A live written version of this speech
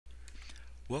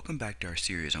Welcome back to our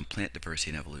series on plant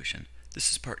diversity and evolution.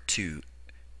 This is part 2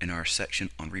 in our section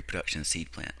on reproduction in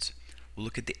seed plants. We'll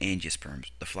look at the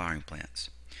angiosperms, the flowering plants.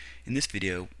 In this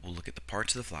video, we'll look at the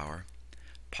parts of the flower,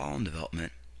 pollen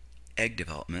development, egg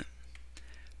development,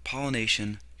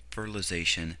 pollination,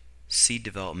 fertilization, seed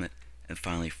development, and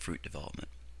finally fruit development.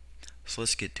 So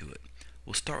let's get to it.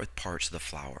 We'll start with parts of the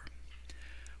flower.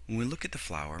 When we look at the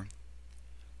flower,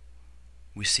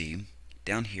 we see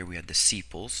down here we have the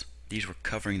sepals. These were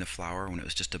covering the flower when it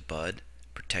was just a bud,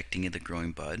 protecting the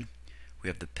growing bud. We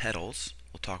have the petals.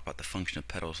 We'll talk about the function of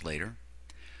petals later.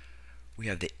 We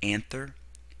have the anther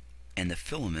and the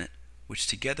filament, which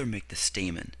together make the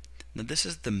stamen. Now this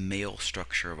is the male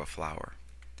structure of a flower.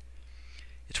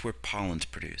 It's where pollen's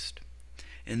produced.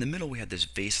 In the middle we have this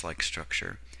vase-like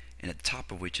structure, and at the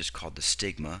top of which is called the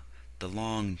stigma. The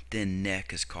long, thin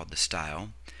neck is called the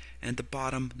style, and at the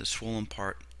bottom, the swollen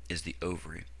part, is the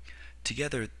ovary.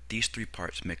 Together, these three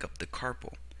parts make up the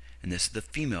carpel, and this is the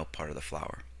female part of the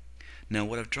flower. Now,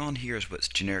 what I've drawn here is what's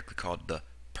generically called the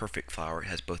perfect flower. It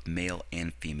has both male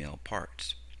and female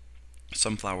parts.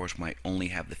 Some flowers might only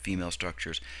have the female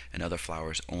structures, and other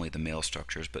flowers only the male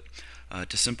structures, but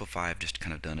to simplify, I've just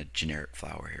kind of done a generic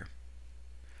flower here.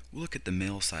 We'll look at the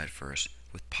male side first,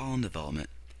 with pollen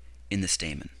development in the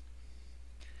stamen.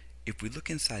 If we look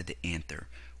inside the anther,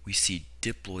 we see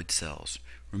diploid cells.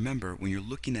 Remember, when you're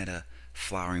looking at a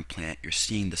flowering plant, you're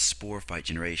seeing the sporophyte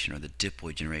generation or the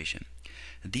diploid generation.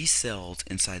 These cells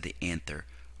inside the anther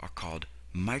are called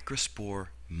microspore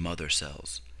mother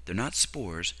cells. They're not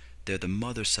spores, they're the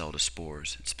mother cell to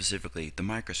spores, specifically the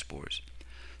microspores.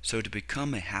 So to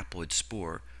become a haploid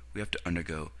spore, we have to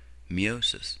undergo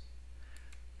meiosis.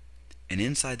 And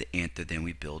inside the anther then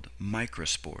we build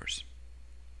microspores.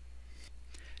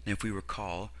 Now if we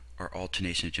recall our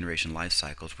alternation of generation life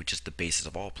cycles, which is the basis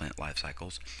of all plant life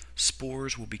cycles,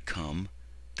 spores will become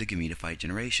the gametophyte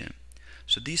generation.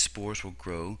 So these spores will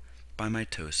grow by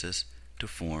mitosis to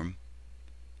form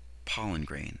pollen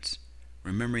grains,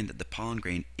 remembering that the pollen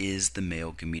grain is the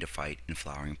male gametophyte in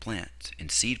flowering plants, in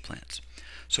seed plants.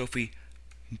 So if we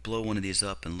blow one of these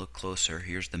up and look closer,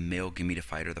 here's the male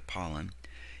gametophyte or the pollen.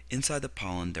 Inside the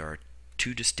pollen there are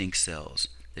two distinct cells,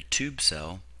 the tube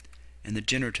cell and the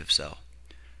generative cell.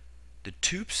 The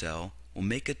tube cell will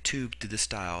make a tube through the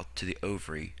style to the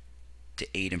ovary to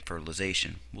aid in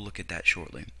fertilization. We'll look at that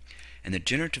shortly. And the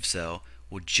generative cell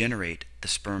will generate the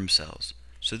sperm cells.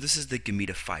 So this is the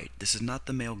gametophyte. This is not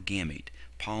the male gamete.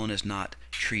 Pollen is not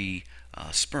tree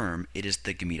sperm. It is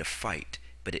the gametophyte,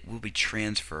 but it will be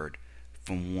transferred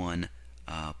from one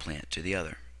plant to the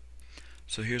other.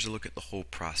 So here's a look at the whole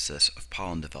process of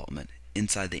pollen development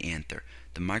inside the anther.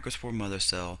 The microspore mother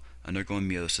cell undergoing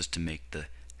meiosis to make the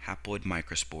haploid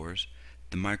microspores,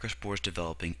 the microspores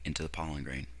developing into the pollen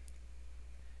grain.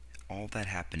 All that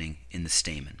happening in the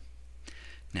stamen.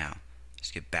 Now,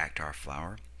 let's get back to our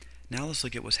flower. Now let's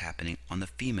look at what's happening on the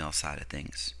female side of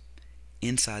things,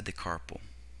 inside the carpel.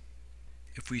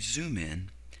 If we zoom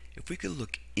in, if we could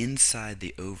look inside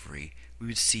the ovary, we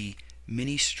would see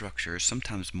many structures,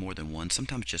 sometimes more than one,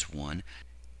 sometimes just one.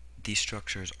 These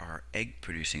structures are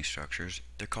egg-producing structures.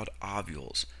 They're called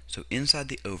ovules. So inside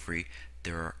the ovary,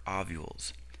 there are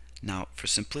ovules. Now, for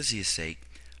simplicity's sake,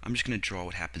 I'm just going to draw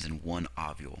what happens in one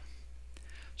ovule.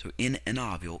 So in an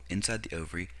ovule, inside the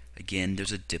ovary, again,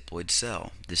 there's a diploid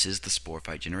cell. This is the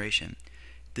sporophyte generation.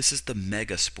 This is the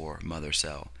megaspore mother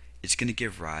cell. It's going to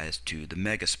give rise to the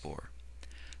megaspore.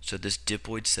 So this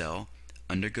diploid cell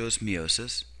undergoes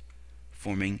meiosis,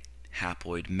 forming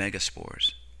haploid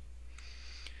megaspores.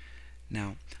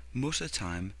 Now, most of the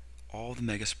time, all the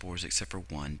megaspores except for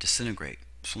one disintegrate.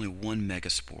 So only one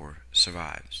megaspore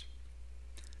survives.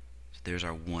 So there's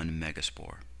our one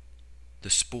megaspore.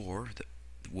 The spore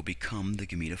will become the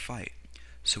gametophyte.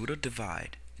 So it'll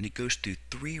divide, and it goes through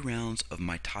 3 rounds of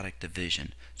mitotic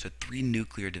division, so 3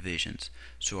 nuclear divisions.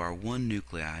 So our 1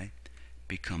 nuclei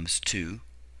becomes 2,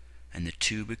 and the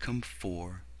 2 become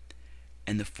 4,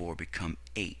 and the 4 become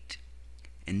 8.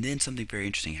 And then something very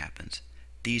interesting happens.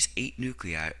 These 8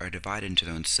 nuclei are divided into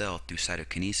their own cell through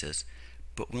cytokinesis,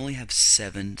 but we only have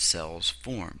 7 cells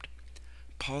formed.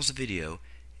 Pause the video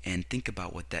and think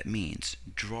about what that means.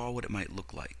 Draw what it might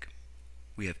look like.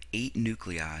 We have 8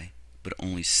 nuclei, but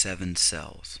only 7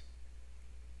 cells.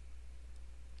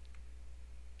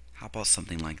 How about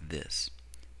something like this?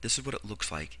 This is what it looks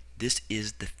like. This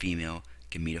is the female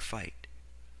gametophyte.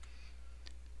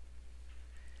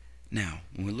 Now,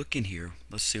 when we look in here,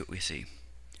 let's see what we see.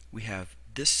 We have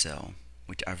this cell,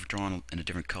 which I've drawn in a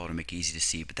different color to make it easy to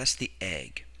see, but that's the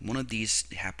egg. One of these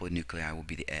haploid nuclei will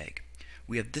be the egg.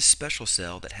 We have this special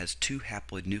cell that has two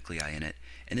haploid nuclei in it,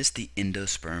 and it's the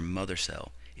endosperm mother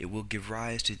cell. It will give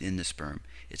rise to the endosperm.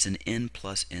 It's an N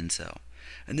plus N cell.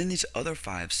 And then these other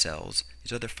five cells,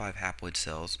 these other five haploid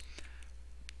cells,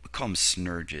 we call them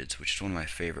snurgids, which is one of my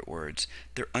favorite words.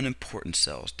 They're unimportant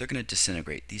cells. They're going to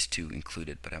disintegrate, these two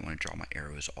included, but I want to draw my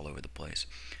arrows all over the place.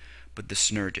 But the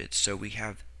snurgids, so we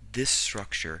have this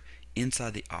structure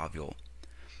inside the ovule.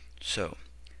 So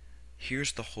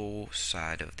here's the whole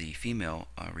side of the female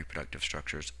reproductive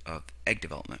structures of egg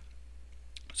development.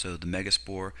 So the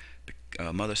megaspore,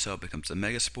 mother cell becomes a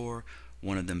megaspore.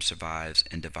 One of them survives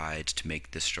and divides to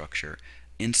make this structure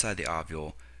inside the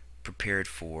ovule, prepared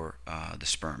for the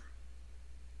sperm.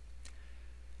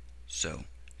 So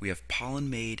we have pollen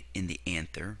made in the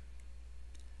anther,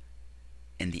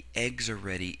 and the eggs are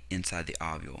ready inside the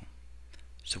ovule.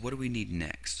 So what do we need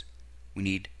next? We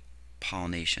need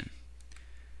pollination.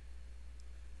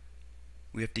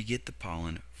 We have to get the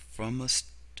pollen from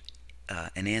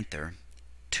an anther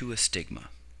to a stigma.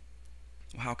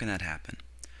 Well, how can that happen?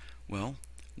 Well,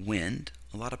 wind,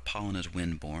 a lot of pollen is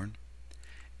wind-borne,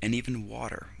 and even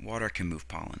water. Water can move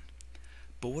pollen.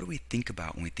 But what do we think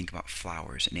about when we think about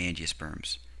flowers and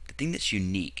angiosperms? The thing that's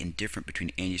unique and different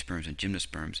between angiosperms and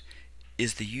gymnosperms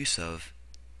is the use of,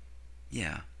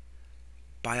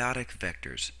 biotic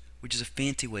vectors, which is a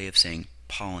fancy way of saying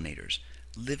pollinators,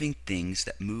 living things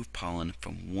that move pollen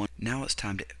from one. Now it's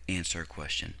time to answer a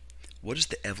question. What is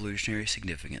the evolutionary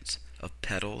significance of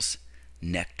petals,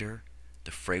 nectar,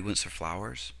 the fragrance of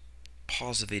flowers?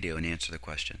 Pause the video and answer the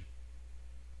question.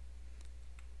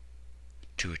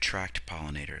 To attract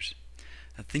pollinators.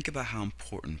 Now think about how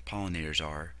important pollinators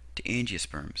are to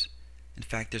angiosperms. In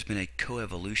fact, there's been a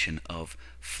coevolution of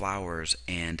flowers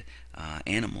and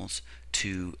animals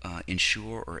to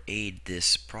ensure or aid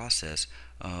this process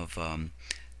of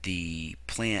the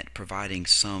plant providing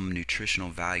some nutritional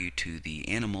value to the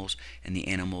animals, and the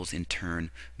animals in turn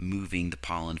moving the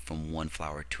pollen from one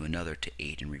flower to another to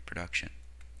aid in reproduction.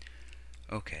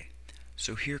 Okay,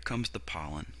 so here comes the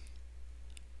pollen.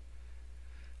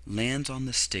 Lands on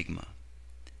the stigma.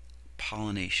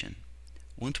 Pollination.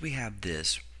 Once we have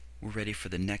this, we're ready for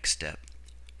the next step,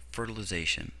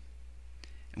 fertilization.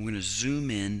 And we're going to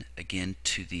zoom in again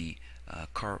to the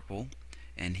carpel,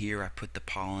 and here I put the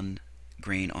pollen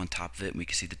grain on top of it, and we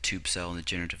can see the tube cell and the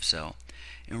generative cell.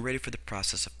 And we're ready for the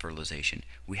process of fertilization.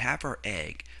 We have our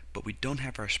egg, but we don't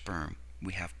have our sperm.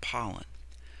 We have pollen.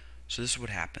 So this is what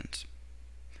happens.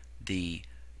 The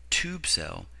tube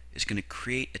cell is going to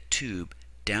create a tube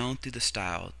down through the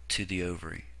style to the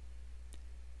ovary.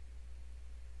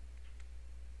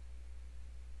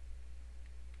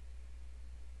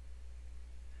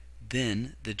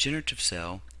 Then the generative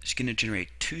cell is going to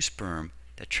generate two sperm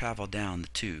that travel down the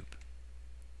tube.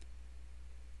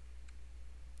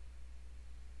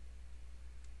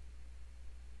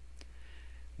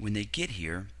 When they get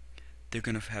here, they're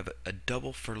going to have a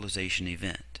double fertilization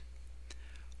event.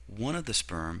 One of the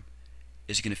sperm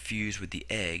is going to fuse with the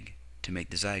egg to make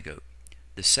the zygote.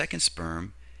 The second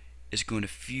sperm is going to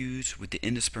fuse with the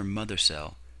endosperm mother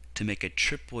cell to make a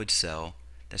triploid cell.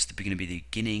 That's going to be the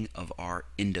beginning of our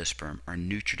endosperm, our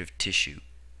nutritive tissue.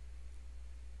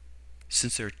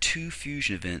 Since there are two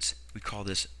fusion events, we call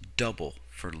this double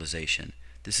fertilization.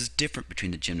 This is different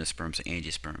between the gymnosperms and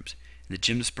angiosperms. In the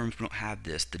gymnosperms, we don't have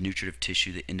this. The nutritive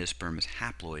tissue, the endosperm, is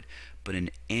haploid, but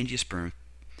in angiosperm,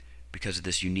 because of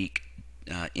this unique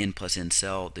N plus N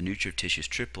cell, the nutritive tissue is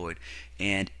triploid,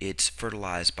 and it's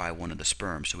fertilized by one of the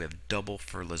sperms. So we have double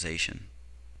fertilization.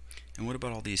 And what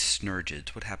about all these snurgids?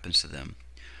 What happens to them?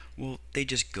 Well, they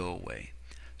just go away.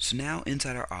 So now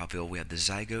inside our ovule we have the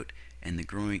zygote and the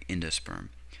growing endosperm,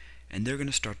 and they're going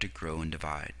to start to grow and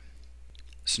divide.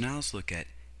 So now let's look at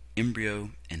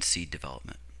embryo and seed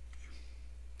development.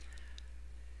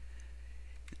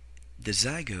 The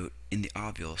zygote in the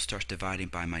ovule starts dividing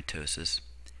by mitosis,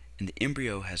 and the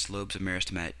embryo has lobes of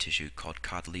meristematic tissue called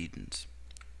cotyledons.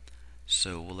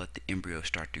 So we'll let the embryo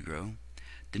start to grow.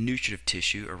 The nutritive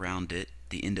tissue around it,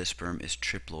 the endosperm, is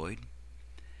triploid.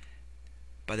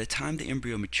 By the time the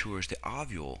embryo matures, the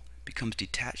ovule becomes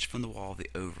detached from the wall of the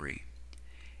ovary.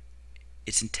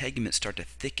 Its integuments start to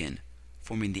thicken,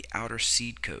 forming the outer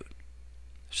seed coat.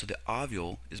 So the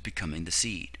ovule is becoming the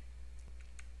seed.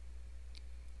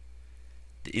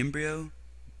 The embryo,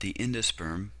 the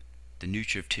endosperm, the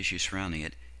nutritive tissue surrounding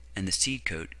it, and the seed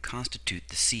coat constitute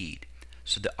the seed.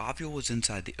 So the ovule was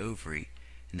inside the ovary,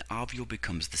 and the ovule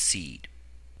becomes the seed.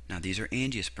 Now these are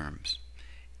angiosperms.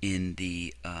 In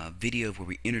the video where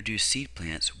we introduced seed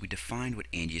plants, we defined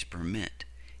what angiosperm meant.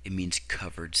 It means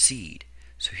covered seed.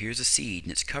 So here's a seed,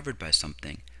 and it's covered by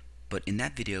something. But in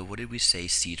that video, what did we say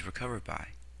seeds were covered by?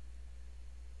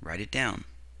 Write it down.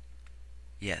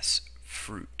 Yes,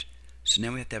 fruit. So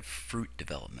now we have to have fruit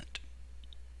development.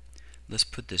 Let's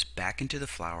put this back into the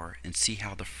flower and see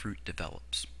how the fruit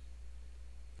develops.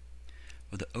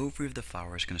 Well, the ovary of the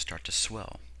flower is going to start to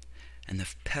swell, and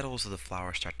the petals of the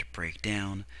flower start to break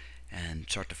down and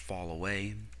start to fall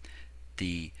away.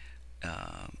 The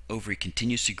ovary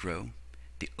continues to grow.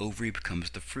 The ovary becomes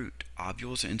the fruit.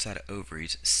 Ovules are inside of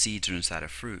ovaries, seeds are inside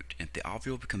of fruit. If the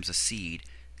ovule becomes a seed,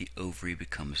 the ovary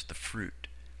becomes the fruit.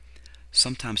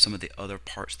 Sometimes some of the other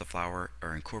parts of the flower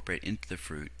are incorporated into the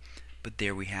fruit, but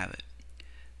there we have it.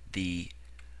 The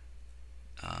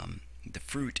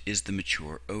fruit is the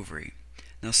mature ovary.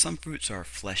 Now some fruits are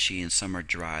fleshy and some are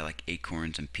dry, like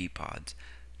acorns and pea pods,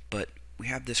 but we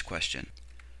have this question: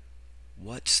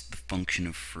 what's the function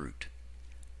of fruit?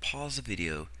 Pause the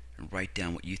video and write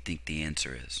down what you think the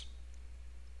answer is.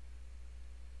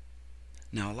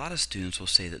 Now a lot of students will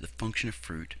say that the function of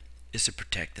fruit is to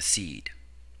protect the seed.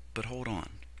 But hold on.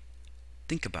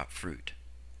 Think about fruit.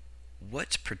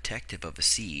 What's protective of a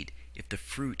seed if the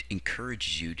fruit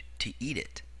encourages you to eat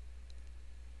it?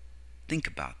 Think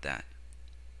about that.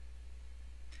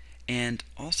 And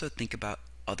also think about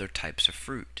other types of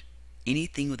fruit.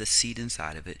 Anything with a seed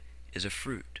inside of it is a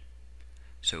fruit.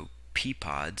 So pea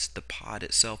pods, the pod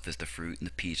itself is the fruit and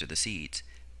the peas are the seeds.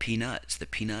 Peanuts,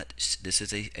 this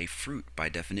is a fruit by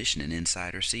definition, and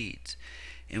inside are seeds.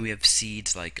 And we have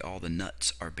seeds, like all the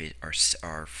nuts are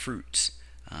fruits.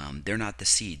 They're not the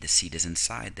seed is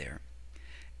inside there.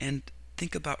 And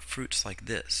think about fruits like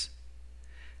this.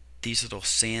 These little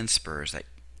sand spurs that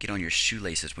get on your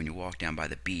shoelaces when you walk down by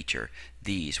the beach, or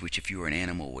these, which if you were an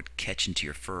animal would catch into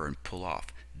your fur and pull off.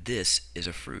 This is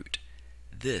a fruit.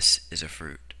 This is a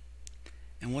fruit.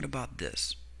 And what about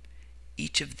this?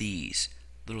 Each of these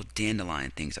little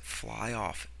dandelion things that fly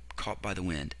off, caught by the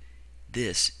wind,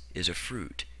 this is a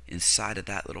fruit. Inside of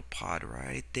that little pod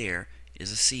right there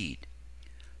is a seed.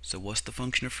 So what's the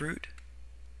function of fruit?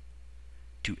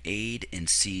 To aid in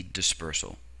seed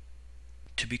dispersal.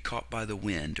 To be caught by the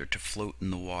wind, or to float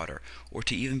in the water, or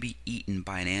to even be eaten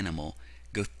by an animal,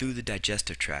 go through the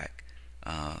digestive tract,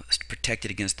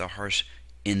 protected against the harsh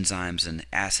enzymes and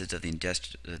acids of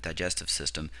the digestive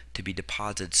system, to be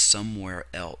deposited somewhere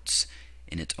else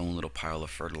in its own little pile of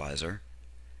fertilizer.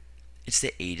 It's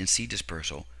the aid in seed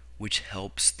dispersal, which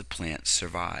helps the plant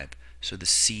survive. So the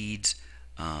seeds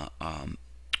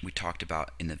we talked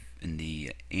about in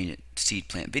the seed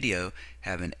plant video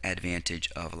have an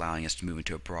advantage of allowing us to move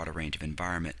into a broader range of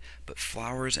environment. But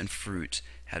flowers and fruits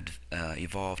have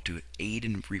evolved to aid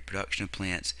in reproduction of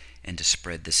plants and to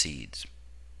spread the seeds.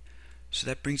 So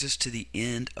that brings us to the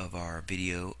end of our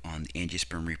video on the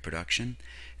angiosperm reproduction.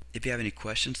 If you have any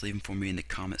questions, leave them for me in the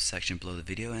comments section below the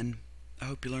video, and I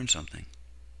hope you learned something.